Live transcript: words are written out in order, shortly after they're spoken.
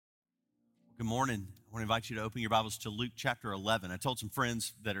Good morning. I want to invite you to open your Bibles to Luke chapter 11. I told some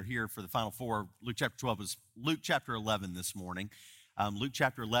friends that are here for the Final Four, Luke chapter 12 was Luke chapter 11 this morning. Luke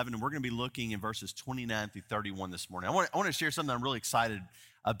chapter 11, and we're going to be looking in verses 29 through 31 this morning. I want to share something I'm really excited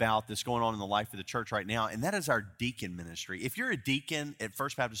about that's going on in the life of the church right now, and that is our deacon ministry. If you're a deacon at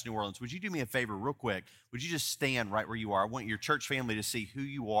First Baptist New Orleans, would you do me a favor real quick? Would you just stand right where you are? I want your church family to see who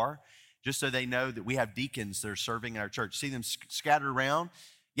you are, just so they know that we have deacons that are serving in our church. See them scattered around?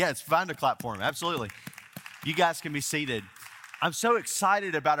 Yeah, it's fine to clap for them. Absolutely. You guys can be seated. I'm so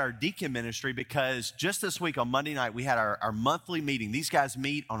excited about our deacon ministry because just this week on Monday night, we had our monthly meeting. These guys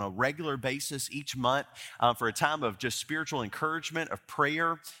meet on a regular basis each month for a time of just spiritual encouragement, of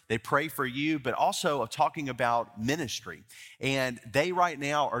prayer. They pray for you, but also of talking about ministry. And they right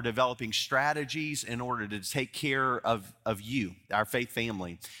now are developing strategies in order to take care of you, our faith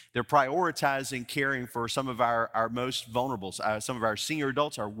family. They're prioritizing caring for some of our most vulnerable, some of our senior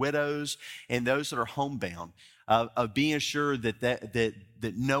adults, our widows, and those that are homebound. Of being assured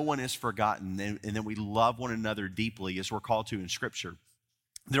that no one is forgotten and that we love one another deeply as we're called to in Scripture.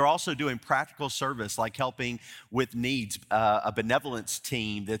 They're also doing practical service like helping with needs, a benevolence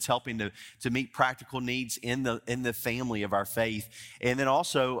team that's helping to meet practical needs in the family of our faith. And then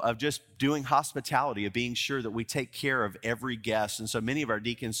also of just doing hospitality, of being sure that we take care of every guest. And so many of our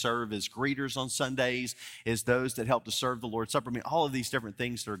deacons serve as greeters on Sundays, as those that help to serve the Lord's Supper. I mean, all of these different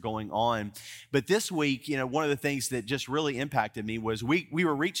things that are going on. But this week, one of the things that just really impacted me was we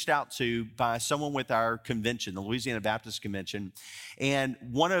were reached out to by someone with our convention, the Louisiana Baptist Convention, and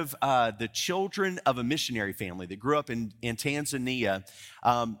one of the children of a missionary family that grew up in Tanzania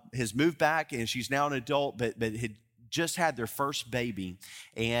has moved back, and she's now an adult, but had just had their first baby,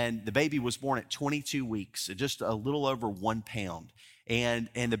 and the baby was born at 22 weeks, just a little over 1 pound. And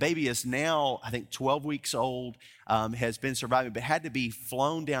the baby is now, I think, 12 weeks old, has been surviving, but had to be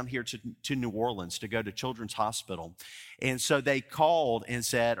flown down here to New Orleans to go to Children's Hospital. And so they called and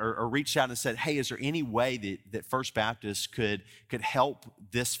said, or reached out and said, hey, is there any way that First Baptist could help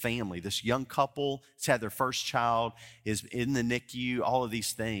this family, this young couple that's had their first child, is in the NICU, all of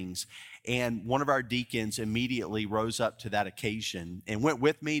these things. And one of our deacons immediately rose up to that occasion and went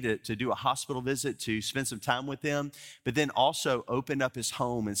with me to do a hospital visit to spend some time with them, but then also opened up his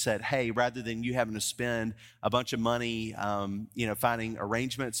home and said, hey, rather than you having to spend a bunch of money, finding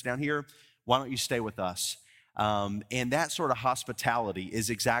arrangements down here, why don't you stay with us? And that sort of hospitality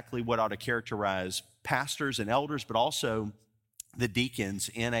is exactly what ought to characterize pastors and elders, but also the deacons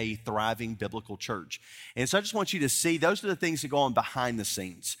in a thriving biblical church. And so I just want you to see, those are the things that go on behind the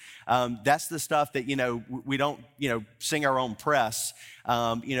scenes. That's the stuff that, we don't, sing our own press,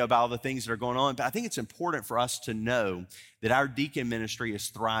 about all the things that are going on. But I think it's important for us to know that our deacon ministry is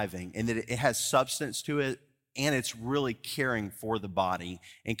thriving and that it has substance to it. And it's really caring for the body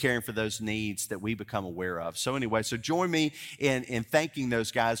and caring for those needs that we become aware of. So anyway, join me in thanking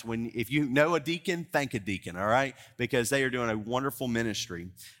those guys. If you know a deacon, thank a deacon, all right? Because they are doing a wonderful ministry.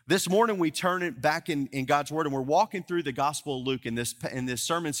 This morning, we turn it back in God's Word, and we're walking through the Gospel of Luke in this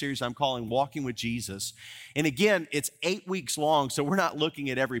sermon series I'm calling Walking with Jesus. And again, it's 8 weeks long, so we're not looking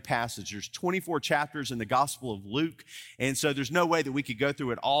at every passage. There's 24 chapters in the Gospel of Luke, and so there's no way that we could go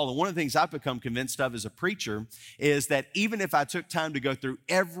through it all. And one of the things I've become convinced of as a preacher is that even if I took time to go through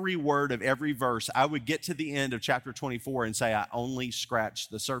every word of every verse, I would get to the end of chapter 24 and say I only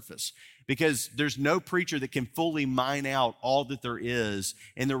scratched the surface. Because there's no preacher that can fully mine out all that there is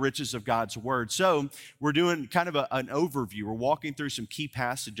in the riches of God's Word. So we're doing kind of an overview. We're walking through some key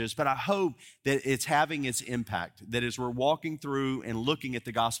passages, but I hope that it's having its impact, that as we're walking through and looking at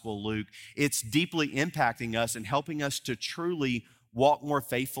the Gospel of Luke, it's deeply impacting us and helping us to truly walk more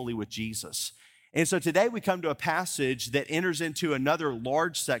faithfully with Jesus. And so today we come to a passage that enters into another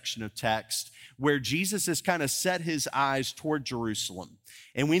large section of text where Jesus has kind of set his eyes toward Jerusalem.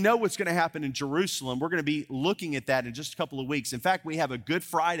 And we know what's going to happen in Jerusalem. We're going to be looking at that in just a couple of weeks. In fact, we have a Good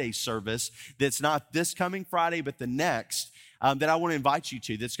Friday service that's not this coming Friday, but the next, that I want to invite you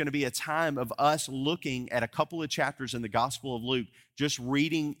to. That's going to be a time of us looking at a couple of chapters in the Gospel of Luke, just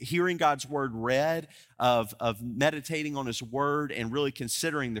reading, hearing God's Word read, of meditating on His Word, and really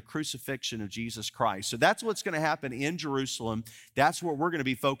considering the crucifixion of Jesus Christ. So that's what's going to happen in Jerusalem. That's what we're going to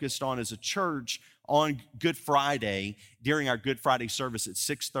be focused on as a church on Good Friday during our Good Friday service at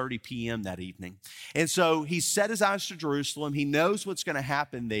 6:30 p.m. that evening. And so he set his eyes to Jerusalem. He knows what's going to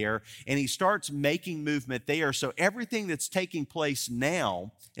happen there, and he starts making movement there. So everything that's taking place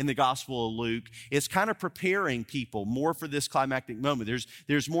now in the Gospel of Luke is kind of preparing people more for this climactic moment.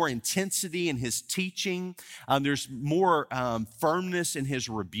 There's more intensity in his teaching. There's more firmness in his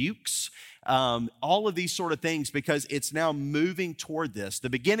rebukes. all of these sort of things, because it's now moving toward this. The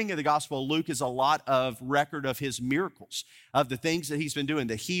beginning of the Gospel of Luke is a lot of record of his miracles, of the things that he's been doing,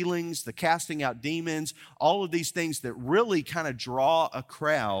 the healings, the casting out demons, all of these things that really kind of draw a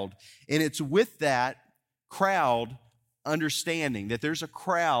crowd. And it's with that crowd understanding that there's a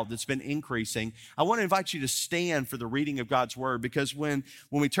crowd that's been increasing. I want to invite you to stand for the reading of God's word, because when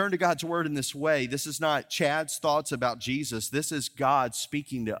we turn to God's word in this way, this is not Chad's thoughts about Jesus. This is God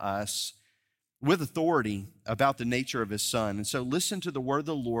speaking to us with authority about the nature of his son. And so listen to the word of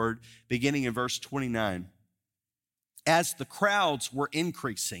the Lord beginning in verse 29. As the crowds were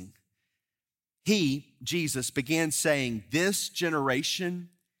increasing, he, Jesus, began saying, "This generation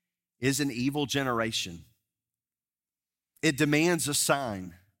is an evil generation. It demands a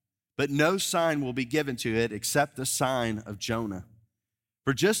sign, but no sign will be given to it except the sign of Jonah.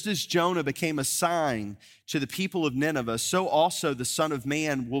 For just as Jonah became a sign to the people of Nineveh, so also the Son of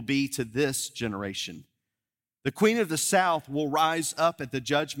Man will be to this generation. The queen of the south will rise up at the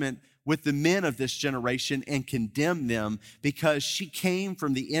judgment with the men of this generation and condemn them, because she came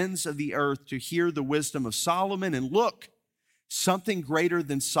from the ends of the earth to hear the wisdom of Solomon. And look, something greater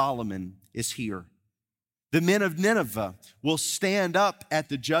than Solomon is here. The men of Nineveh will stand up at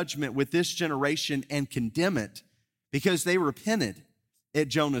the judgment with this generation and condemn it, because they repented at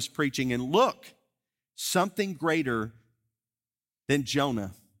Jonah's preaching. And look, something greater than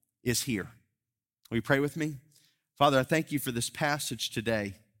Jonah is here." Will you pray with me? Father, I thank you for this passage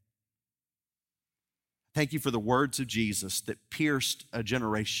today. Thank you for the words of Jesus that pierced a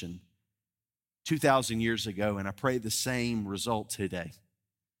generation 2,000 years ago, and I pray the same result today,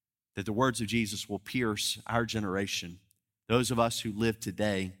 that the words of Jesus will pierce our generation, those of us who live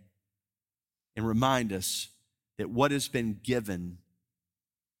today, and remind us that what has been given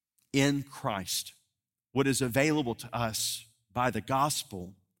in Christ, what is available to us by the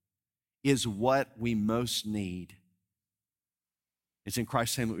gospel, is what we most need. It's in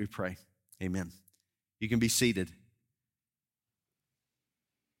Christ's name that we pray. Amen. You can be seated.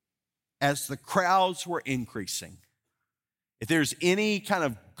 As the crowds were increasing, if there's any kind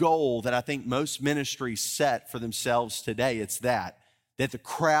of goal that I think most ministries set for themselves today, it's that the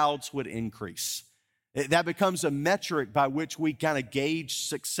crowds would increase. That becomes a metric by which we kind of gauge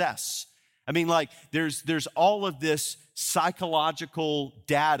success. I mean, like there's all of this psychological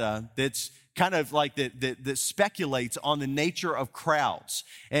data that's kind of like that speculates on the nature of crowds.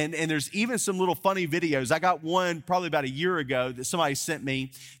 And there's even some little funny videos. I got one probably about a year ago that somebody sent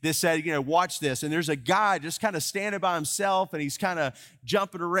me that said, watch this. And there's a guy just kind of standing by himself, and he's kind of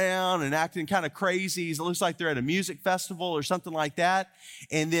jumping around and acting kind of crazy. It looks like they're at a music festival or something like that.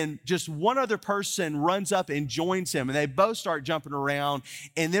 And then just one other person runs up and joins him, and they both start jumping around.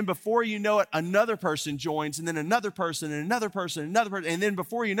 And then before you know it, another person joins, and then another person, and another person, and another person. And then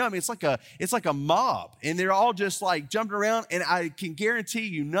before you know it, it's like a mob, and they're all just like jumping around, and I can guarantee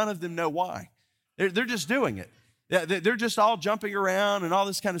you none of them know why. They're just doing it. They're just all jumping around and all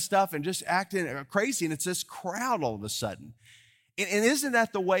this kind of stuff and just acting crazy, and it's this crowd all of a sudden. And isn't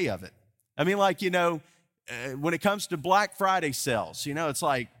that the way of it? I mean, when it comes to Black Friday sales, it's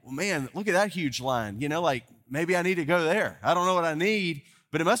like, well, man, look at that huge line. Like maybe I need to go there. I don't know what I need,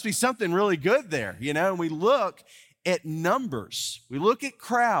 but it must be something really good there, And we look at numbers, we look at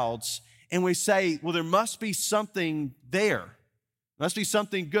crowds, and we say, well, there must be something there. There must be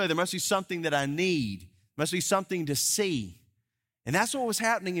something good. There must be something that I need. There must be something to see. And that's what was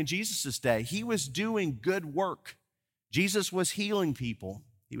happening in Jesus' day. He was doing good work. Jesus was healing people.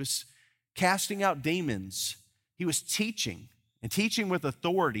 He was casting out demons. He was teaching, and teaching with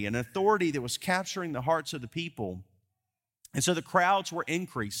authority, an authority that was capturing the hearts of the people. And so the crowds were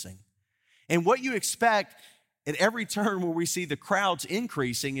increasing. And what you expect at every turn where we see the crowds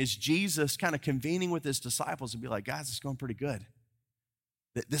increasing is Jesus kind of convening with his disciples and be like, guys, it's going pretty good.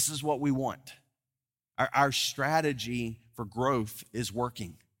 This is what we want. Our strategy for growth is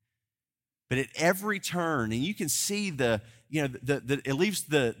working. But at every turn, and you can see it leaves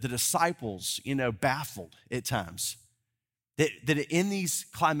the disciples, baffled at times. That in these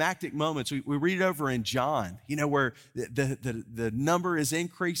climactic moments, we read over in John, where the number is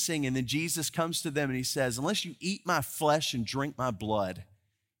increasing, and then Jesus comes to them and he says, unless you eat my flesh and drink my blood,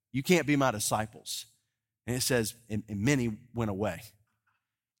 you can't be my disciples. And it says, and many went away.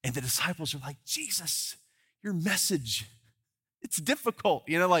 And the disciples are like, Jesus, your message, it's difficult.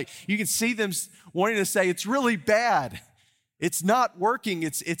 You can see them wanting to say, it's really bad. It's not working.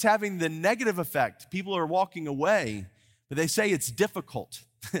 It's having the negative effect. People are walking away. But they say it's difficult,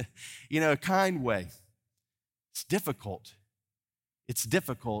 a kind way. It's difficult. It's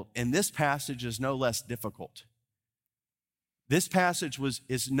difficult, and this passage is no less difficult. This passage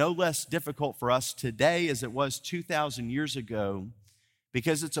is no less difficult for us today as it was 2,000 years ago,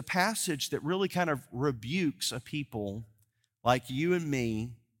 because it's a passage that really kind of rebukes a people like you and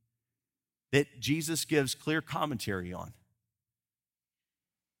me that Jesus gives clear commentary on.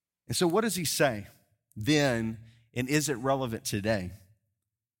 And so what does he say then, and is it relevant today?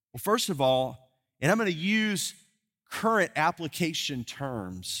 Well, first of all, and I'm going to use current application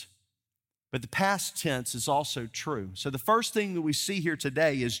terms, but the past tense is also true. So the first thing that we see here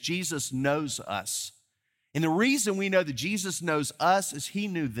today is Jesus knows us. And the reason we know that Jesus knows us is he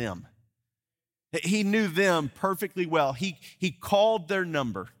knew them. He knew them perfectly well. He called their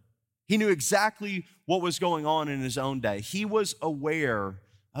number. He knew exactly what was going on in his own day. He was aware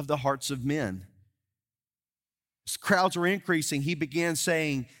of the hearts of men. As crowds were increasing, he began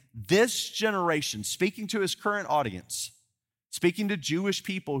saying, this generation, speaking to his current audience, speaking to Jewish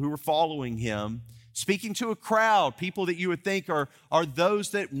people who were following him, speaking to a crowd, people that you would think are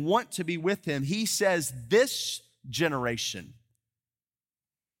those that want to be with him, he says, this generation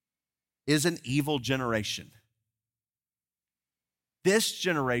is an evil generation. This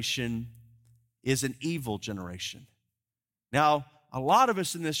generation is an evil generation. Now, a lot of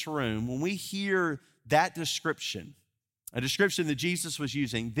us in this room, when we hear that description, a description that Jesus was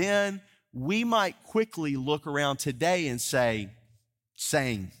using, then we might quickly look around today and say,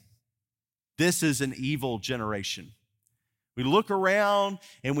 same. This is an evil generation. We look around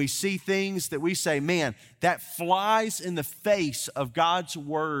and we see things that we say, man, that flies in the face of God's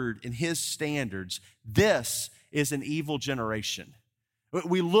word and his standards. This is an evil generation.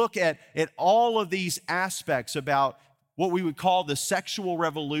 We look at all of these aspects about what we would call the sexual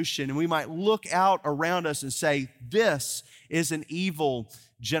revolution, and we might look out around us and say, this is an evil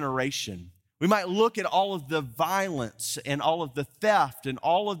generation. We might look at all of the violence and all of the theft and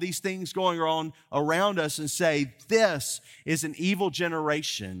all of these things going on around us and say, this is an evil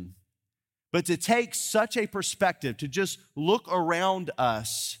generation. But to take such a perspective, to just look around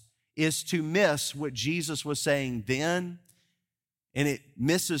us, is to miss what Jesus was saying then, and it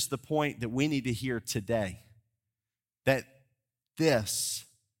misses the point that we need to hear today, that this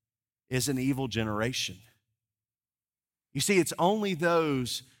is an evil generation. You see, it's only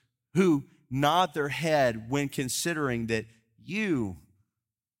those who nod their head when considering that you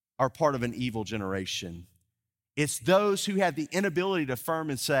are part of an evil generation. It's those who have the inability to affirm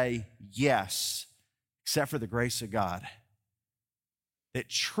and say, yes, except for the grace of God, that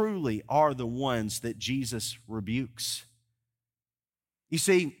truly are the ones that Jesus rebukes. You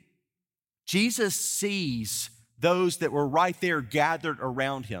see, Jesus sees those that were right there gathered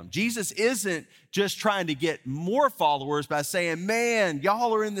around him. Jesus isn't just trying to get more followers by saying, man,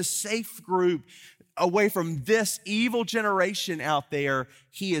 y'all are in the safe group away from this evil generation out there.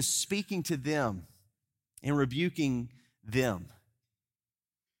 He is speaking to them and rebuking them.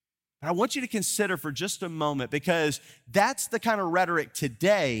 But I want you to consider for just a moment, because that's the kind of rhetoric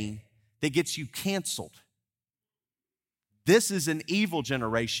today that gets you canceled. This is an evil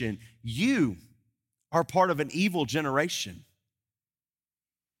generation. You are part of an evil generation.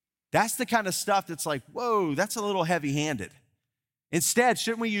 That's the kind of stuff that's like, whoa, that's a little heavy-handed. Instead,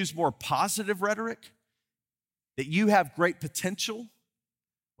 shouldn't we use more positive rhetoric? That you have great potential?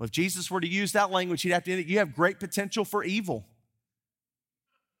 Well, if Jesus were to use that language, he'd have to end it. You have great potential for evil.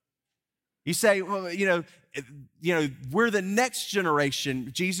 You say, well, we're the next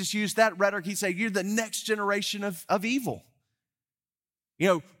generation. Jesus used that rhetoric. He'd say, you're the next generation of evil.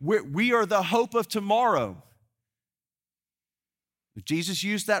 We are the hope of tomorrow. If Jesus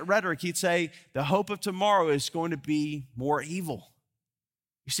used that rhetoric, he'd say, the hope of tomorrow is going to be more evil.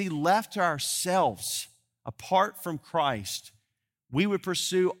 You see, left to ourselves, apart from Christ, we would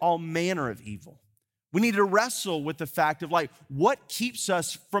pursue all manner of evil. We need to wrestle with the fact of what keeps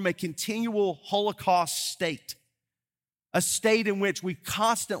us from a continual Holocaust state, a state in which we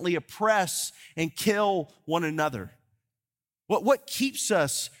constantly oppress and kill one another. What keeps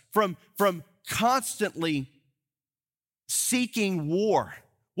us from constantly seeking war?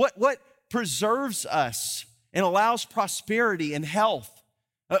 What preserves us and allows prosperity and health?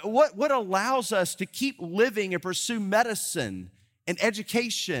 What allows us to keep living and pursue medicine and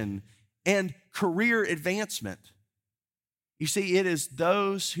education and career advancement? You see, it is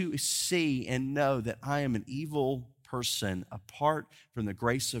those who see and know that I am an evil person apart from the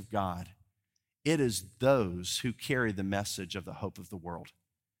grace of God. It is those who carry the message of the hope of the world.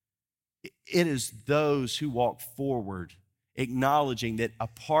 It is those who walk forward, acknowledging that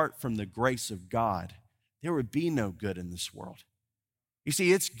apart from the grace of God, there would be no good in this world. You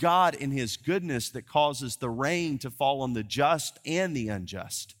see, it's God in his goodness that causes the rain to fall on the just and the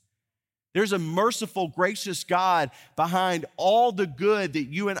unjust. There's a merciful, gracious God behind all the good that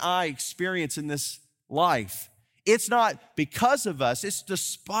you and I experience in this life. It's not because of us, it's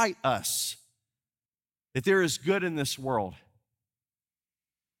despite us that there is good in this world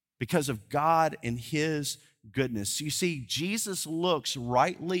because of God and His goodness. You see, Jesus looks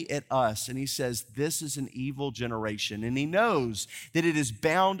rightly at us and He says, this is an evil generation. And He knows that it is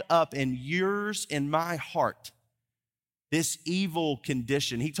bound up in yours and my heart, this evil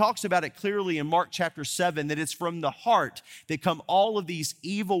condition. He talks about it clearly in Mark chapter 7, that it's from the heart that come all of these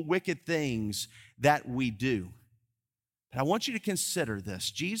evil, wicked things that we do. But I want you to consider this.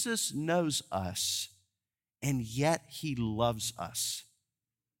 Jesus knows us, and yet He loves us.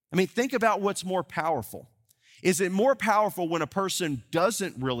 I mean, think about what's more powerful. Is it more powerful when a person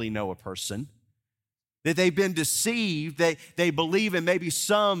doesn't really know a person, that they've been deceived, they believe in maybe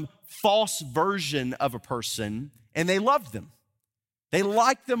some false version of a person, and they love them. They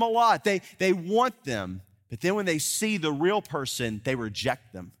like them a lot. They want them. But then when they see the real person, they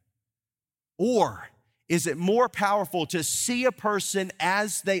reject them? Or is it more powerful to see a person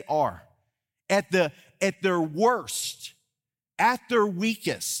as they are, at their worst, at their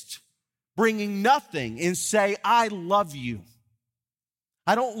weakest, bringing nothing, and say, I love you.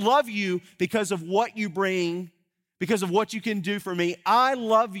 I don't love you because of what you bring, because of what you can do for me. I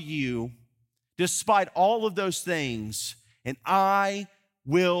love you despite all of those things, and I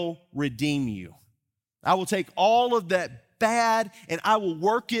will redeem you. I will take all of that bad and I will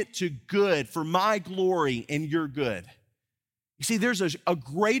work it to good for my glory and your good. You see, there's a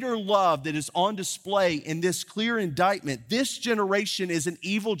greater love that is on display in this clear indictment. This generation is an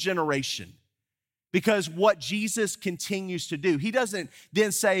evil generation because what Jesus continues to do. He doesn't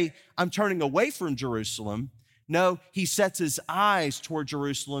then say, I'm turning away from Jerusalem. No, He sets His eyes toward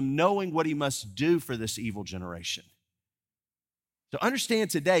Jerusalem, knowing what He must do for this evil generation. So understand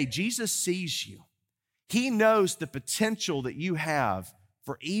today, Jesus sees you. He knows the potential that you have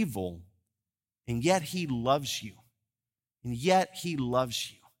for evil, and yet He loves you. And yet He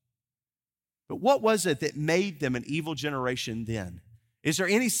loves you. But what was it that made them an evil generation then? Is there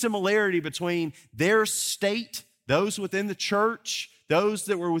any similarity between their state, those within the church, those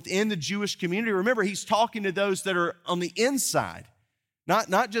that were within the Jewish community? Remember, He's talking to those that are on the inside,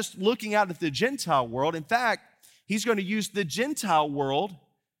 not just looking out at the Gentile world. In fact, He's going to use the Gentile world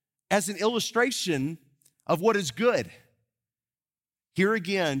as an illustration of what is good. Here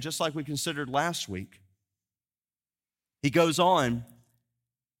again, just like we considered last week, He goes on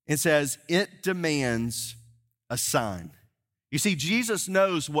and says, it demands a sign. You see, Jesus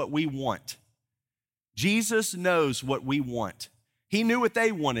knows what we want. Jesus knows what we want. He knew what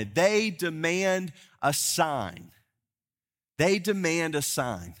they wanted. They demand a sign. They demand a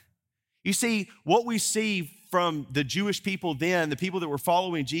sign. You see, what we see from the Jewish people then, the people that were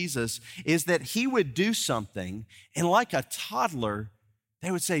following Jesus, is that He would do something, and like a toddler, they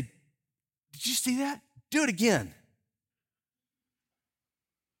would say, did you see that? Do it again.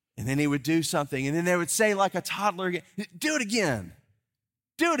 And then He would do something, and then they would say like a toddler again, do it again.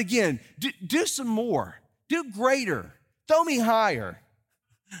 Do it again. Do some more. Do greater. Throw me higher.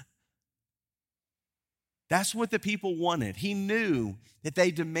 That's what the people wanted. He knew that they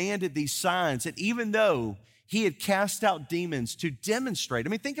demanded these signs, and even though He had cast out demons to demonstrate, I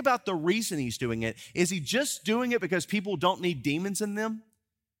mean, think about the reason He's doing it. Is He just doing it because people don't need demons in them?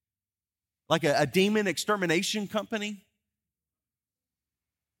 Like a demon extermination company?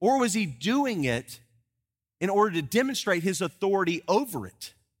 Or was He doing it in order to demonstrate His authority over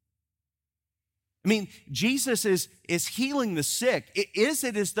it? I mean, Jesus is healing the sick. Is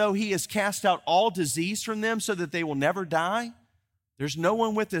it as though He has cast out all disease from them so that they will never die? There's no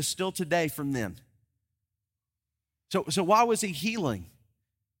one with us still today from them. So why was He healing?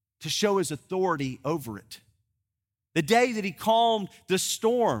 To show His authority over it. The day that He calmed the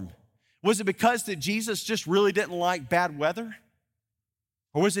storm, was it because that Jesus just really didn't like bad weather?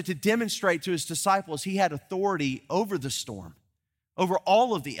 Or was it to demonstrate to His disciples He had authority over the storm, over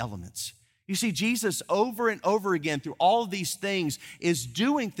all of the elements? You see, Jesus over and over again through all of these things is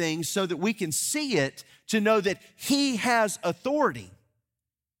doing things so that we can see it, to know that He has authority.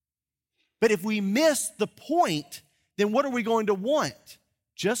 But if we miss the point, then what are we going to want?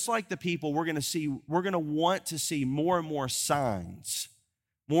 Just like the people, we're going to want to see more and more signs,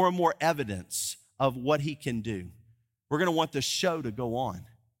 more and more evidence of what He can do. We're going to want the show to go on.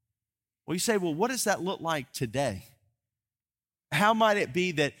 Well, you say, well, what does that look like today? How might it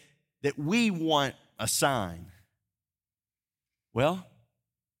be that we want a sign? Well,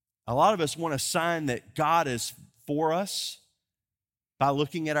 a lot of us want a sign that God is for us by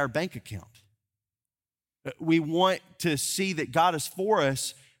looking at our bank account. We want to see that God is for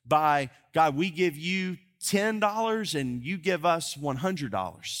us by, God, we give you $10 and you give us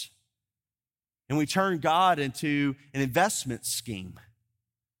 $100. And we turn God into an investment scheme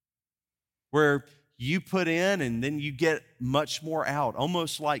where you put in and then you get much more out,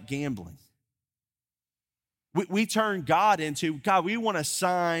 almost like gambling. We turn God into, God, we want a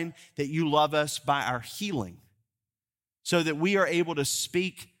sign that you love us by our healing so that we are able to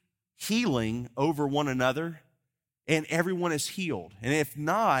speak healing over one another and everyone is healed. And if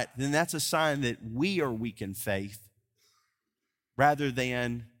not, then that's a sign that we are weak in faith rather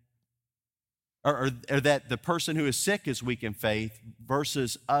than, or that the person who is sick is weak in faith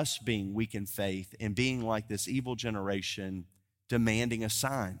versus us being weak in faith and being like this evil generation demanding a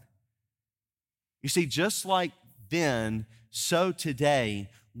sign. You see, just like then, so today,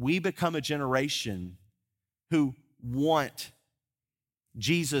 we become a generation who want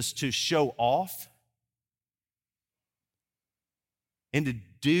Jesus to show off and to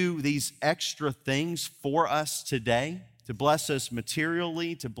do these extra things for us today, to bless us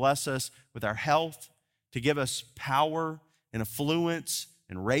materially, to bless us with our health, to give us power and affluence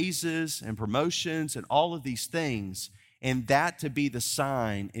and raises and promotions and all of these things, and that to be the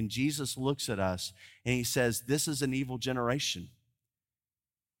sign. And Jesus looks at us and he says, this is an evil generation.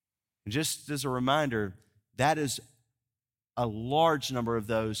 And just as a reminder, that is a large number of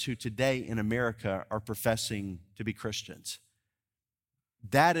those who today in America are professing to be Christians.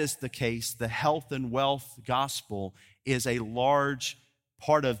 That is the case. The health and wealth gospel is a large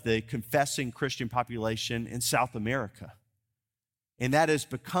part of the confessing Christian population in South America. And that is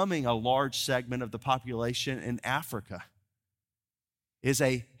becoming a large segment of the population in Africa. Is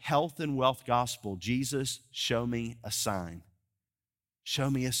a health and wealth gospel. Jesus, show me a sign. Show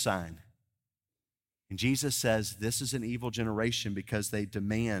me a sign. And Jesus says this is an evil generation because they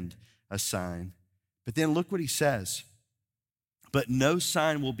demand a sign. But then look what he says. But no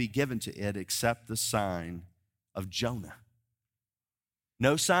sign will be given to it except the sign of Jonah.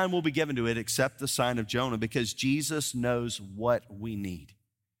 No sign will be given to it except the sign of Jonah, because Jesus knows what we need.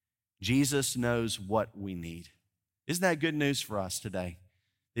 Jesus knows what we need. Isn't that good news for us today?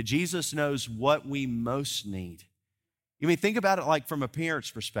 That Jesus knows what we most need. You mean, think about it like from a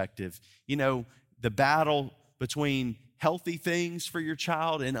parent's perspective. You know, the battle between healthy things for your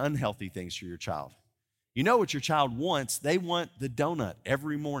child and unhealthy things for your child. You know what your child wants. They want the donut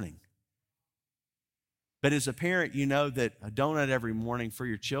every morning. But as a parent, you know that a donut every morning for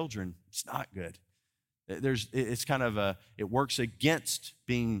your children, it's not good. It's kind of it works against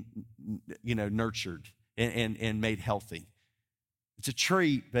being, nurtured and made healthy. It's a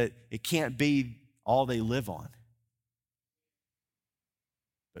treat, but it can't be all they live on.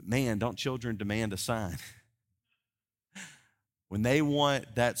 But man, don't children demand a sign? When they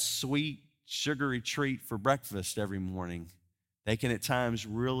want that sweet, sugary treat for breakfast every morning, they can at times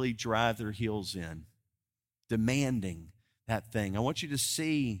really drive their heels in, demanding that thing. I want you to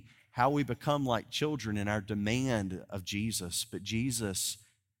see how we become like children in our demand of Jesus. But Jesus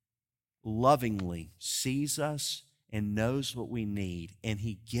lovingly sees us and knows what we need, and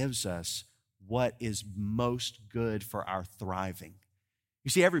he gives us what is most good for our thriving.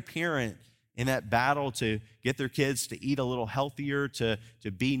 You see, every parent in that battle to get their kids to eat a little healthier, to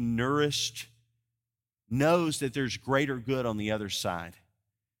be nourished, knows that there's greater good on the other side,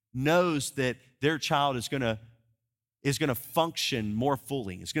 knows that their child is going to function more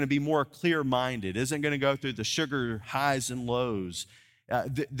fully, is going to be more clear-minded, isn't going to go through the sugar highs and lows.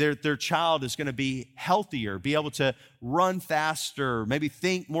 Their child is going to be healthier, be able to run faster, maybe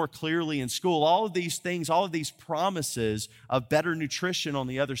think more clearly in school. All of these things, all of these promises of better nutrition on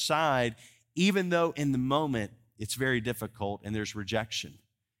the other side, even though in the moment it's very difficult and there's rejection.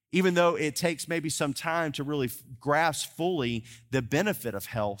 Even though it takes maybe some time to really grasp fully the benefit of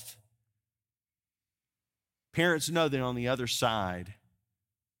health, parents know that on the other side,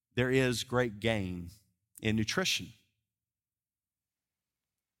 there is great gain in nutrition.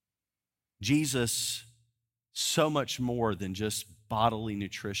 Jesus, so much more than just bodily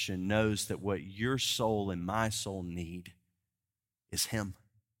nutrition, knows that what your soul and my soul need is him.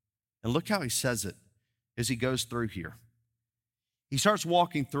 And look how he says it as he goes through here. He starts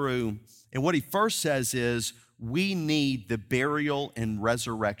walking through, and what he first says is, we need the burial and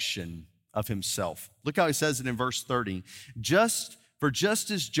resurrection of himself. Look how he says it in verse 30. Just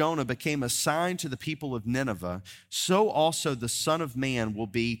as Jonah became a sign to the people of Nineveh, so also the Son of Man will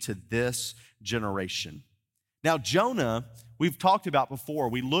be to this generation. Now, Jonah, we've talked about before.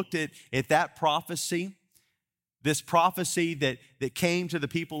 We looked at that prophecy, this prophecy that came to the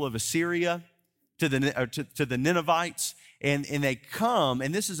people of Assyria, to the Ninevites, And they come,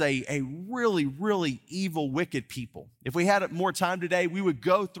 and this is a really, really evil, wicked people. If we had more time today, we would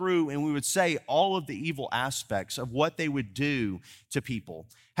go through and we would say all of the evil aspects of what they would do to people.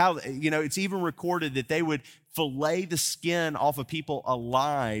 How, it's even recorded that they would fillet the skin off of people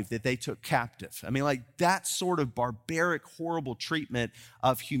alive that they took captive. I mean, like that sort of barbaric, horrible treatment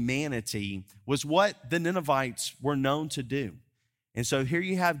of humanity was what the Ninevites were known to do. And so here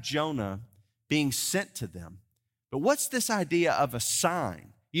you have Jonah being sent to them. But what's this idea of a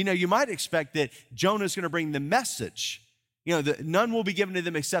sign? You might expect that Jonah's going to bring the message. None will be given to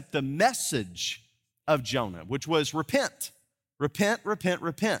them except the message of Jonah, which was repent, repent, repent,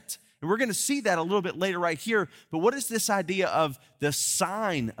 repent. And we're going to see that a little bit later right here. But what is this idea of the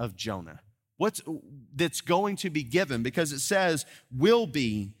sign of Jonah? That's going to be given? Because it says will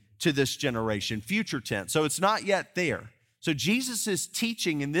be to this generation, future tense. So it's not yet there. So Jesus'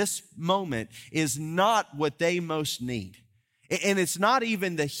 teaching in this moment is not what they most need. And it's not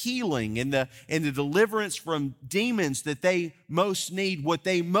even the healing and the deliverance from demons that they most need. What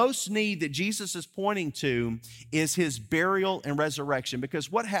they most need that Jesus is pointing to is his burial and resurrection.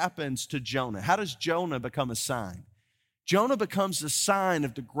 Because what happens to Jonah? How does Jonah become a sign? Jonah becomes a sign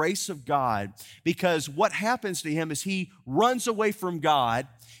of the grace of God because what happens to him is he runs away from God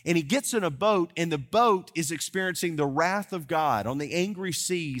and he gets in a boat, and the boat is experiencing the wrath of God on the angry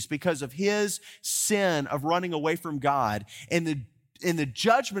seas because of his sin of running away from God. And the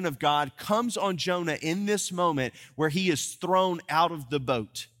judgment of God comes on Jonah in this moment where he is thrown out of the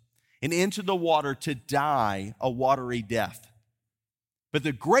boat and into the water to die a watery death. But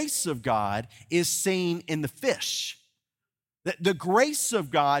the grace of God is seen in the fish. The grace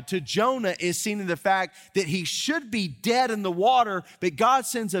of God to Jonah is seen in the fact that he should be dead in the water, but God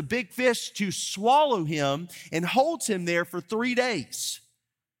sends a big fish to swallow him and holds him there for 3 days.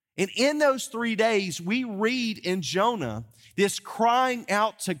 And in those 3 days, we read in Jonah this crying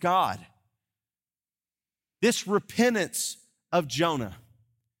out to God, this repentance of Jonah,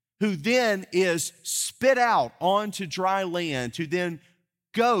 who then is spit out onto dry land to then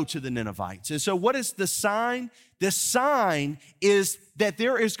go to the Ninevites. And so what is the sign? The sign is that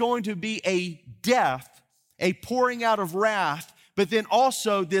there is going to be a death, a pouring out of wrath, but then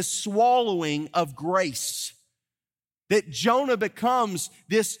also this swallowing of grace. That Jonah becomes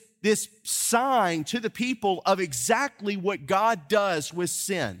this sign to the people of exactly what God does with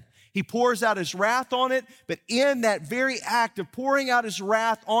sin. He pours out his wrath on it, but in that very act of pouring out his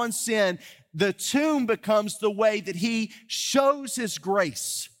wrath on sin, the tomb becomes the way that he shows his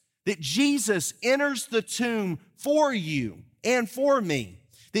grace. That Jesus enters the tomb for you and for me.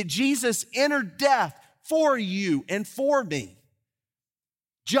 That Jesus entered death for you and for me.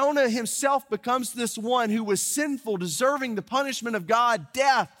 Jonah himself becomes this one who was sinful, deserving the punishment of God,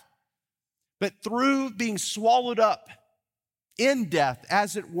 death. But through being swallowed up in death,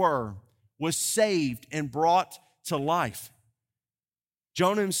 as it were, was saved and brought to life.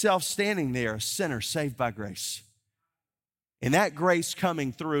 Jonah himself standing there, a sinner saved by grace. And that grace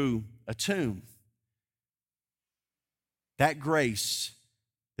coming through a tomb. That grace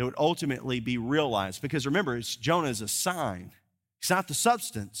that would ultimately be realized. Because remember, Jonah is a sign. He's not the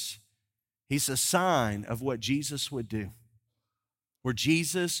substance. He's a sign of what Jesus would do. Where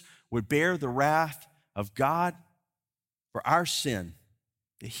Jesus would bear the wrath of God for our sin.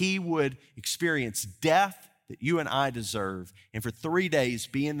 That he would experience death that you and I deserve, and for 3 days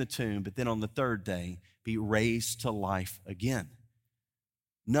be in the tomb, but then on the third day be raised to life again.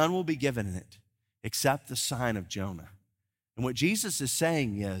 None will be given in it except the sign of Jonah. And what Jesus is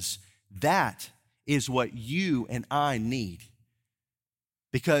saying is that is what you and I need.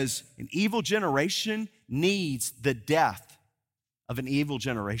 Because an evil generation needs the death of an evil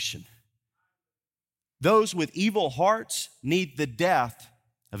generation. Those with evil hearts need the death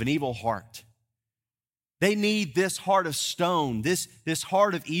of an evil heart. They need this heart of stone, this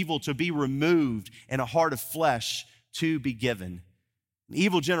heart of evil to be removed and a heart of flesh to be given. An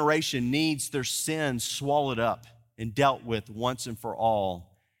evil generation needs their sins swallowed up and dealt with once and for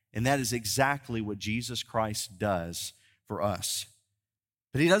all. And that is exactly what Jesus Christ does for us.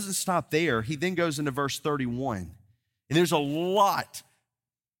 But he doesn't stop there. He then goes into verse 31. And there's a lot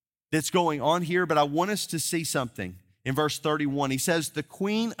that's going on here, but I want us to see something. In verse 31, he says, the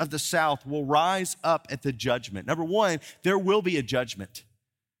queen of the south will rise up at the judgment. Number one, there will be a judgment.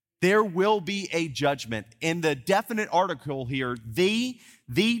 There will be a judgment. In the definite article here, the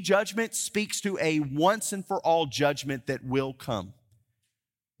judgment speaks to a once and for all judgment that will come.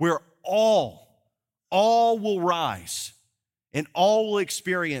 Where all will rise and all will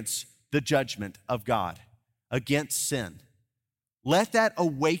experience the judgment of God against sin. Let that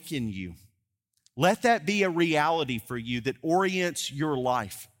awaken you. Let that be a reality for you that orients your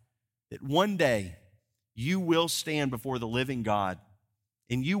life, that one day you will stand before the living God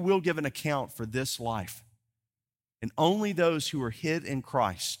and you will give an account for this life. And only those who are hid in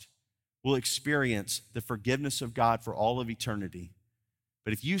Christ will experience the forgiveness of God for all of eternity.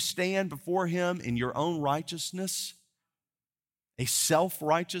 But if you stand before Him in your own righteousness, a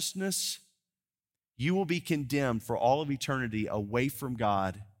self-righteousness, you will be condemned for all of eternity away from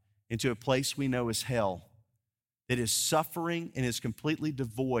God into a place we know as hell, that is suffering and is completely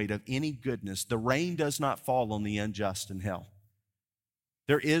devoid of any goodness. The rain does not fall on the unjust in hell.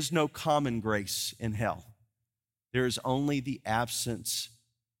 There is no common grace in hell. There is only the absence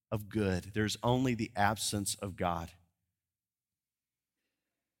of good. There's only the absence of God.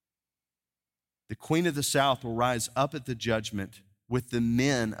 The Queen of the South will rise up at the judgment with the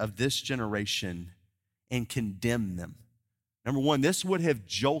men of this generation and condemn them. Number one, this would have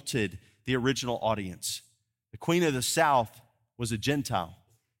jolted the original audience. The Queen of the South was a Gentile.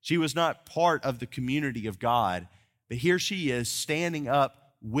 She was not part of the community of God, but here she is standing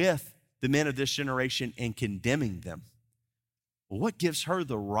up with the men of this generation and condemning them. Well, what gives her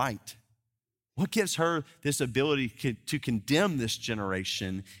the right? What gives her this ability to condemn this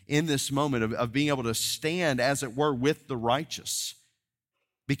generation in this moment of being able to stand, as it were, with the righteous?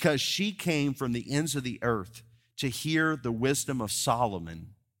 Because she came from the ends of the earth to hear the wisdom of Solomon.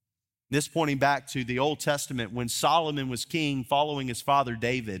 This pointing back to the Old Testament when Solomon was king following his father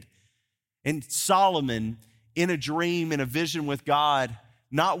David. And Solomon, in a dream, in a vision with God,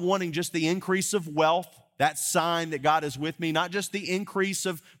 not wanting just the increase of wealth, that sign that God is with me, not just the increase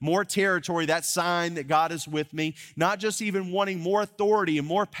of more territory, that sign that God is with me, not just even wanting more authority and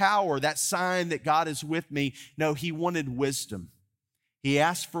more power, that sign that God is with me. No, he wanted wisdom. He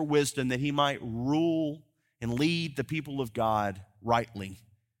asked for wisdom that he might rule and lead the people of God rightly.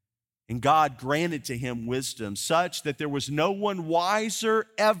 And God granted to him wisdom such that there was no one wiser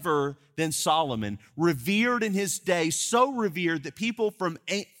ever than Solomon, revered in his day, so revered that people from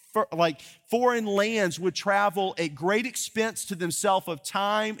foreign lands would travel at great expense to themselves of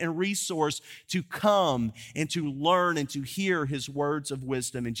time and resource to come and to learn and to hear his words of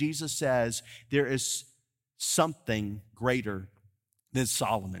wisdom. And Jesus says there is something greater than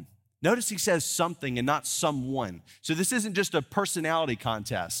Solomon. Notice he says something and not someone. So this isn't just a personality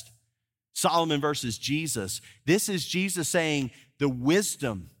contest. Solomon versus Jesus. This is Jesus saying the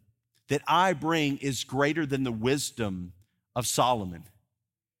wisdom that I bring is greater than the wisdom of Solomon.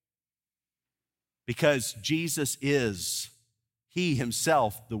 Because Jesus is, he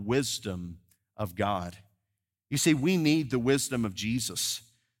himself, the wisdom of God. You see, we need the wisdom of Jesus.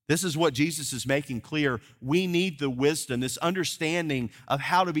 This is what Jesus is making clear. We need the wisdom, this understanding of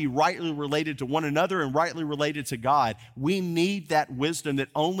how to be rightly related to one another and rightly related to God. We need that wisdom that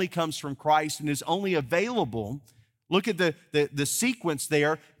only comes from Christ and is only available. Look at the sequence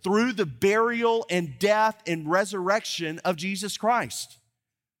there, through the burial and death and resurrection of Jesus Christ.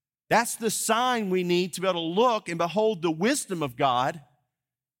 That's the sign we need to be able to look and behold the wisdom of God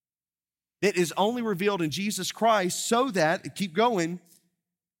that is only revealed in Jesus Christ, so that, keep going,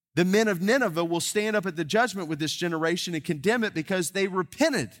 the men of Nineveh will stand up at the judgment with this generation and condemn it because they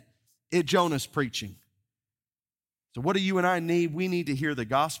repented at Jonah's preaching. So what do you and I need? We need to hear the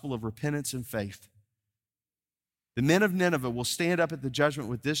gospel of repentance and faith. The men of Nineveh will stand up at the judgment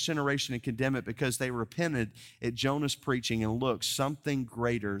with this generation and condemn it because they repented at Jonah's preaching. And look, something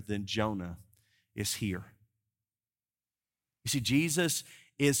greater than Jonah is here. You see, Jesus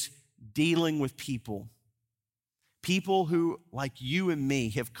is dealing with people who, like you and me,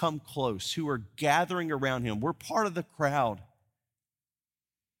 have come close, who are gathering around him. We're part of the crowd.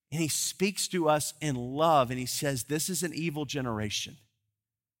 And he speaks to us in love, and he says, this is an evil generation.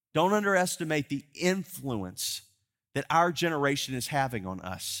 Don't underestimate the influence that our generation is having on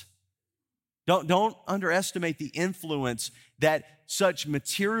us. Don't underestimate the influence that such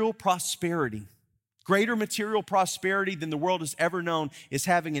material prosperity, greater material prosperity than the world has ever known, is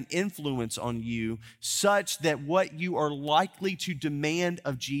having an influence on you, such that what you are likely to demand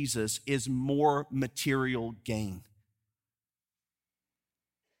of Jesus is more material gain.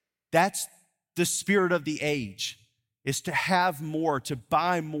 That's the spirit of the age, is to have more, to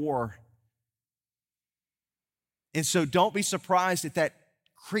buy more. And so don't be surprised if that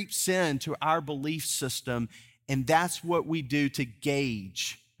creeps into our belief system, and that's what we do to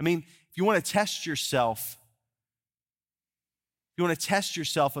gauge. I mean, if you want to test yourself,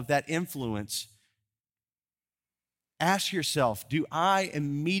 of that influence, ask yourself, do I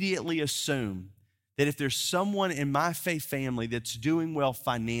immediately assume that if there's someone in my faith family that's doing well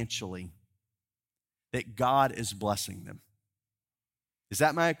financially, that God is blessing them? Is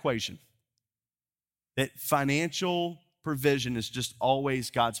that my equation? that financial provision is just always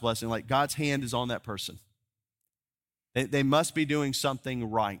God's blessing. Like God's hand is on that person. They must be doing something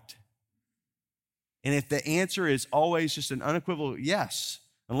right. And if the answer is always just an unequivocal yes,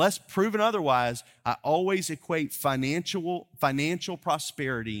 unless proven otherwise, I always equate financial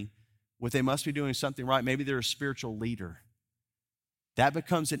prosperity with they must be doing something right. Maybe they're a spiritual leader. That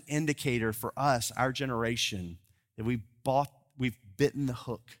becomes an indicator for us, our generation, that we've bitten the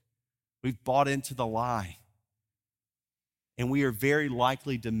hook. We've bought into the lie. And we are very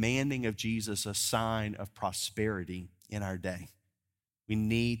likely demanding of Jesus a sign of prosperity in our day. We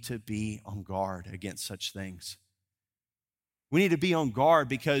need to be on guard against such things. We need to be on guard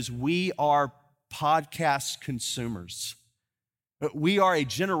because we are podcast consumers. We are a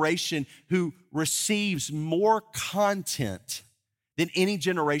generation who receives more content than any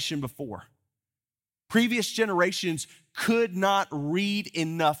generation before. Previous generations could not read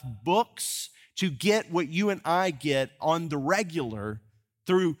enough books to get what you and I get on the regular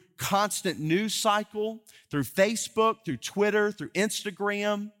through constant news cycle, through Facebook, through Twitter, through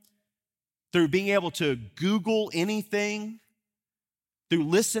Instagram, through being able to Google anything, through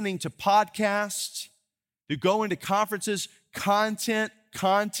listening to podcasts, through going to conferences, content.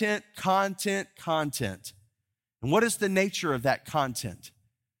 And what is the nature of that content?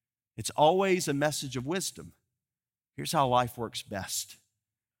 It's always a message of wisdom. Here's how life works best.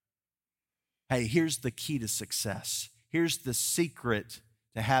 Hey, here's the key to success. Here's the secret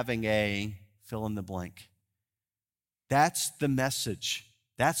to having a fill in the blank. That's the message.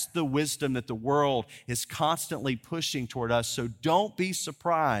 That's the wisdom that the world is constantly pushing toward us. So don't be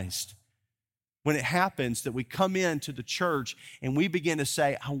surprised when it happens that we come into the church and we begin to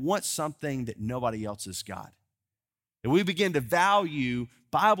say, I want something that nobody else has got. And we begin to value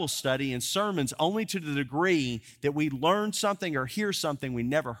Bible study and sermons only to the degree that we learn something or hear something we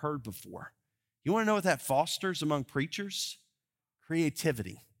never heard before. You want to know what that fosters among preachers?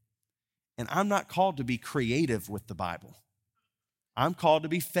 Creativity. And I'm not called to be creative with the Bible. I'm called to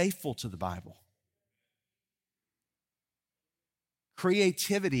be faithful to the Bible.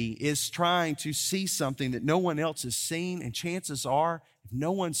 Creativity is trying to see something that no one else has seen, and chances are, if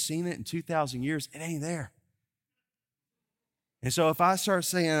no one's seen it in 2,000 years, it ain't there. And so if I start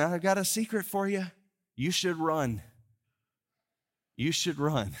saying, I got a secret for you, you should run. You should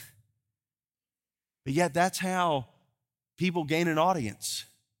run. But yet that's how people gain an audience.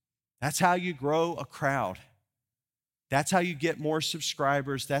 That's how you grow a crowd. That's how you get more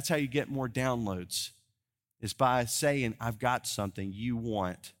subscribers. That's how you get more downloads, is by saying, I've got something you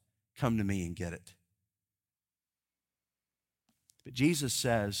want. Come to me and get it. But Jesus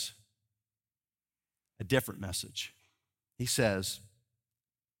says a different message. He says,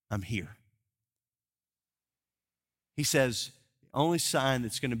 I'm here. He says, the only sign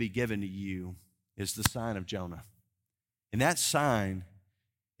that's going to be given to you is the sign of Jonah. And that sign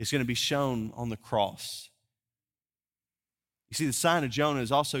is going to be shown on the cross. You see, the sign of Jonah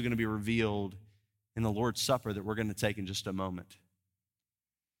is also going to be revealed in the Lord's Supper that we're going to take in just a moment.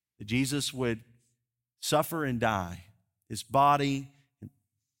 That Jesus would suffer and die, his body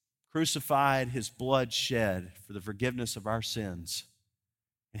crucified, his blood shed for the forgiveness of our sins.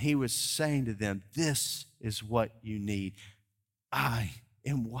 And he was saying to them, this is what you need. I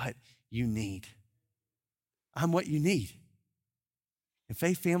am what you need. I'm what you need. In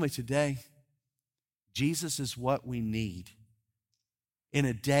Faith Family today, Jesus is what we need in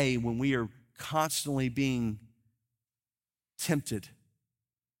a day when we are constantly being tempted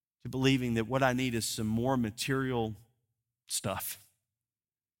to believing that what I need is some more material stuff.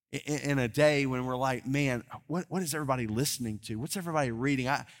 In a day when we're like, man, what is everybody listening to? What's everybody reading?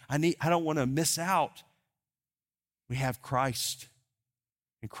 I don't want to miss out. We have Christ,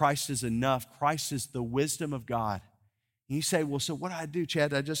 and Christ is enough. Christ is the wisdom of God. And you say, well, so what do I do,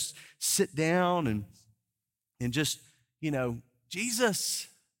 Chad? I just sit down and just, Jesus,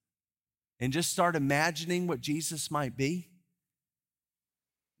 and just start imagining what Jesus might be?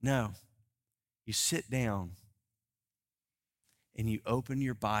 No. You sit down and you open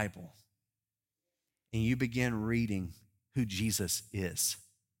your Bible and you begin reading who Jesus is.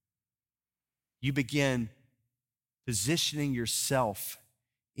 You begin positioning yourself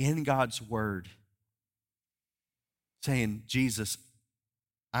in God's word, saying, Jesus,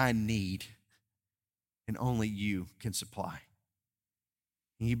 I need, and only you can supply.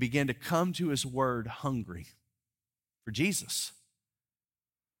 And you begin to come to his word hungry for Jesus.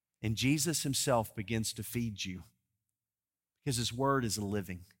 And Jesus himself begins to feed you because his word is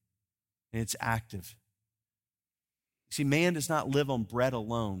living and it's active. You see, man does not live on bread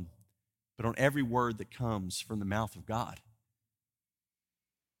alone, but on every word that comes from the mouth of God.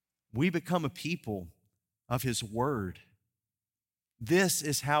 We become a people of his word. This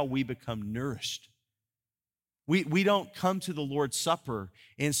is how we become nourished. We don't come to the Lord's Supper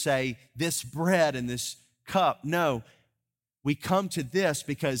and say, this bread and this cup. No, we come to this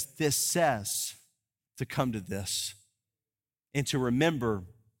because this says to come to this and to remember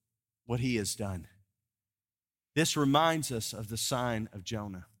what he has done. This reminds us of the sign of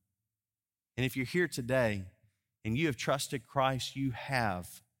Jonah. And if you're here today and you have trusted Christ, you have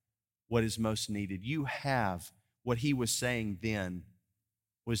what is most needed. You have what he was saying then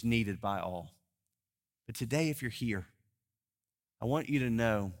was needed by all. But today, if you're here, I want you to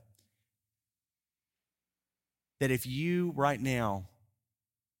know that if you right now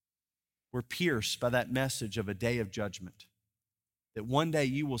were pierced by that message of a day of judgment, that one day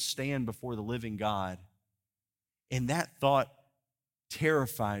you will stand before the living God, and that thought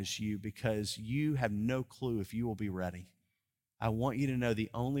terrifies you because you have no clue if you will be ready, I want you to know the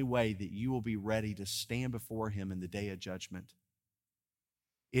only way that you will be ready to stand before him in the day of judgment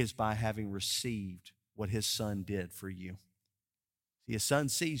is by having received what his son did for you. See, his son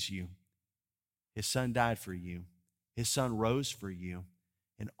sees you. His son died for you. His son rose for you.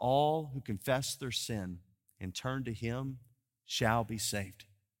 And all who confess their sin and turn to him shall be saved.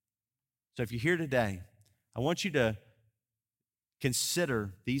 So if you're here today, I want you to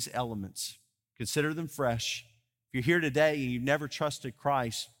consider these elements. Consider them fresh. If you're here today and you've never trusted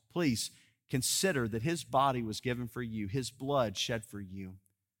Christ, please consider that his body was given for you, his blood shed for you.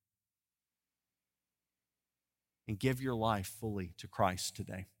 And give your life fully to Christ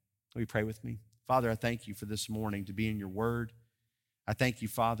today. Will you pray with me? Father, I thank you for this morning to be in your word. I thank you,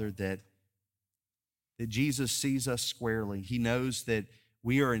 Father, that Jesus sees us squarely. He knows that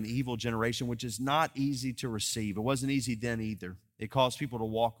we are an evil generation, which is not easy to receive. It wasn't easy then either. It caused people to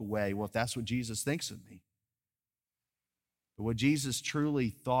walk away. Well, if that's what Jesus thinks of me. But what Jesus truly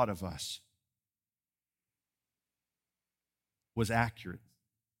thought of us was accurate.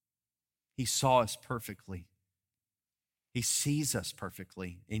 He saw us perfectly. He sees us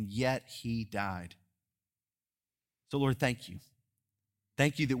perfectly, and yet he died. So, Lord, thank you.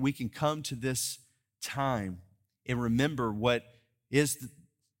 Thank you that we can come to this time and remember what is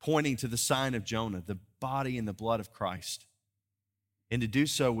pointing to the sign of Jonah, the body and the blood of Christ. And to do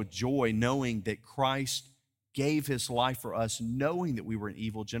so with joy, knowing that Christ gave his life for us, knowing that we were an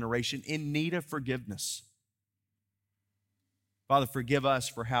evil generation in need of forgiveness. Father, forgive us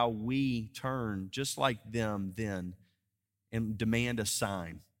for how we turn, just like them then, and demand a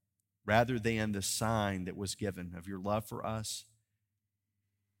sign rather than the sign that was given of your love for us,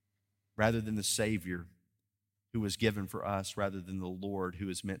 rather than the Savior who was given for us, rather than the Lord who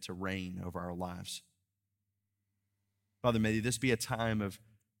is meant to reign over our lives. Father, may this be a time of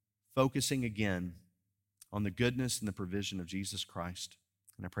focusing again on the goodness and the provision of Jesus Christ.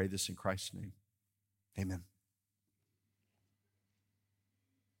 And I pray this in Christ's name. Amen.